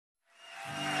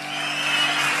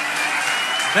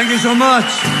Thank you so much.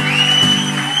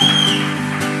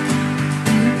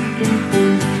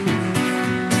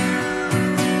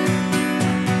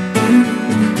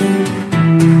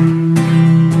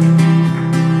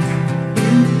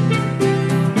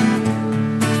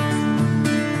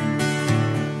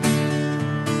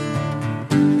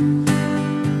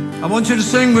 I want you to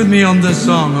sing with me on this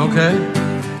song, okay?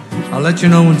 I'll let you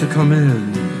know when to come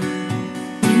in.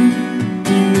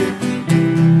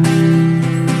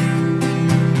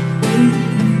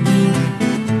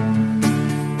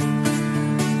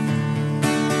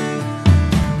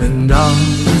 And all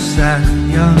the sad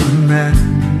young men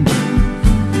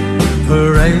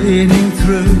parading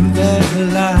through their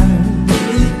lives,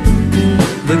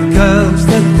 the girls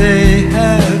that they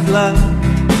have loved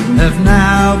have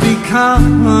now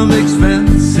become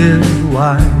expensive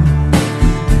wives.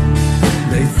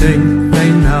 They think they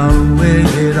know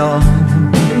it all,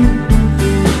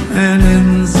 and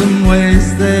in some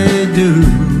ways they do.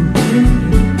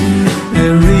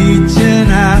 They're reaching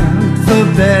out for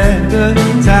better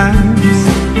times.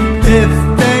 If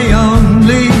they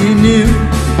only knew,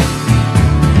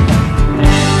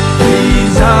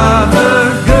 these are the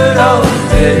good old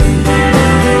days.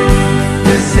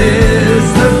 This is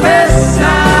the best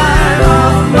time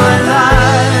of my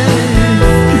life,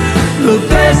 the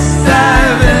best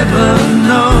I've ever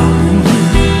known,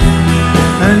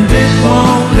 and it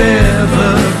won't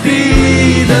ever be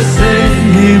the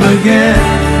same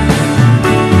again.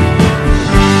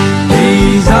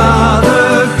 These are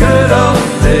the good old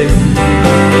days,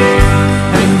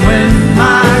 and when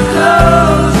my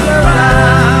clothes are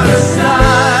out of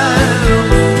style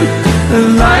and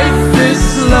life is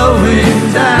slowing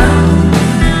down,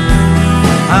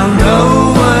 I'll know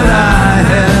what I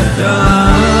have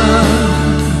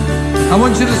done. I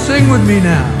want you to sing with me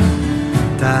now.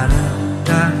 Da da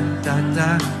da da da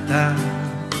da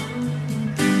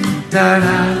da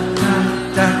da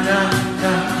da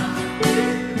da.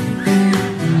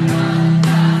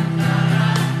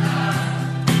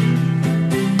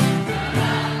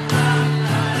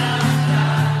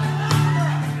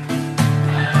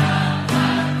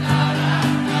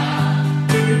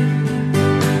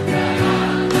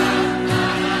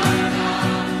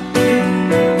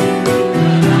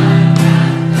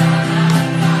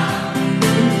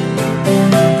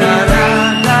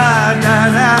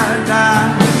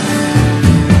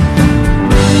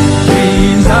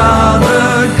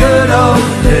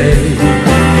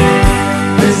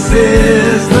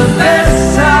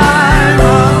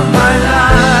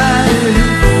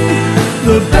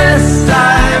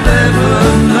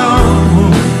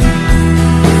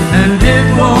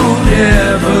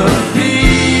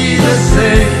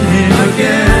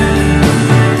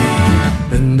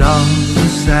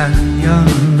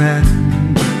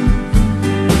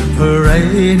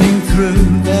 Parading through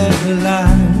their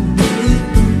lives,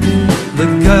 the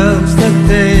girls that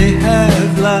they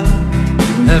have loved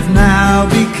have now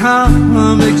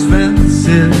become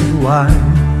expensive wives.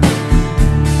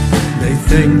 They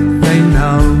think they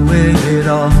know it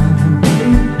all,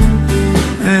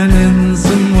 and in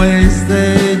some ways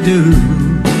they do.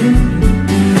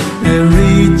 They're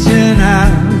reaching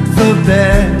out for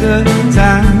better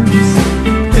times.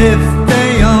 If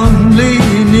they only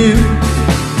knew,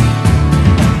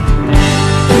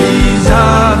 these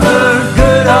are the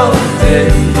good old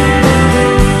days.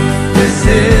 This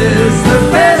is the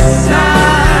best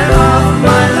time of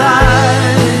my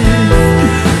life,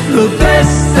 the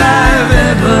best I've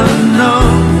ever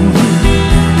known,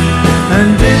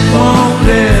 and it won't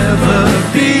ever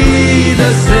be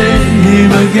the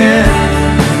same again.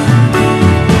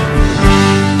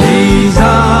 These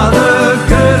are the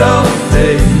good old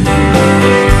days,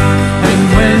 and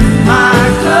when my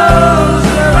clothes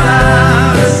are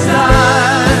out of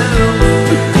style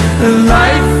and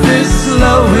life is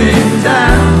slowing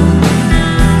down,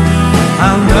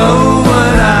 I'll know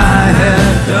what I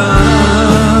have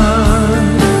done.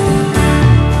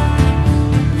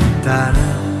 Da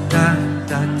da da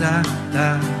da da da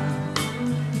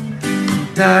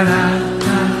da da da da. Da da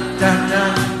da da da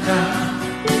da.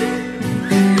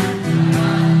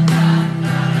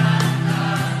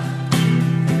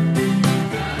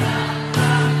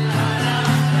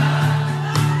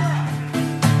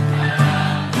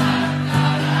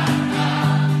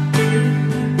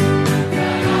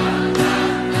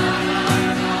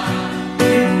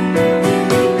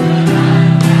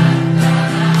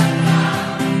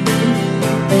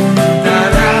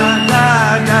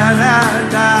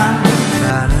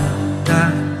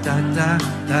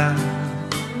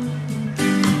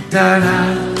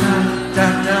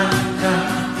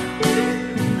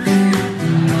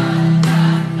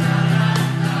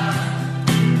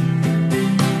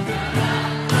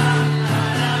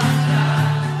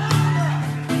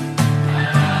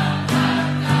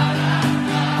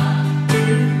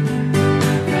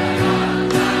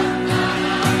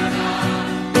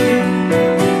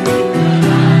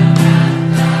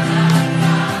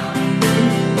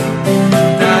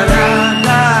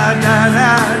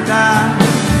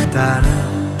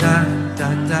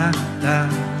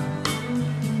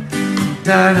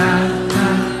 that I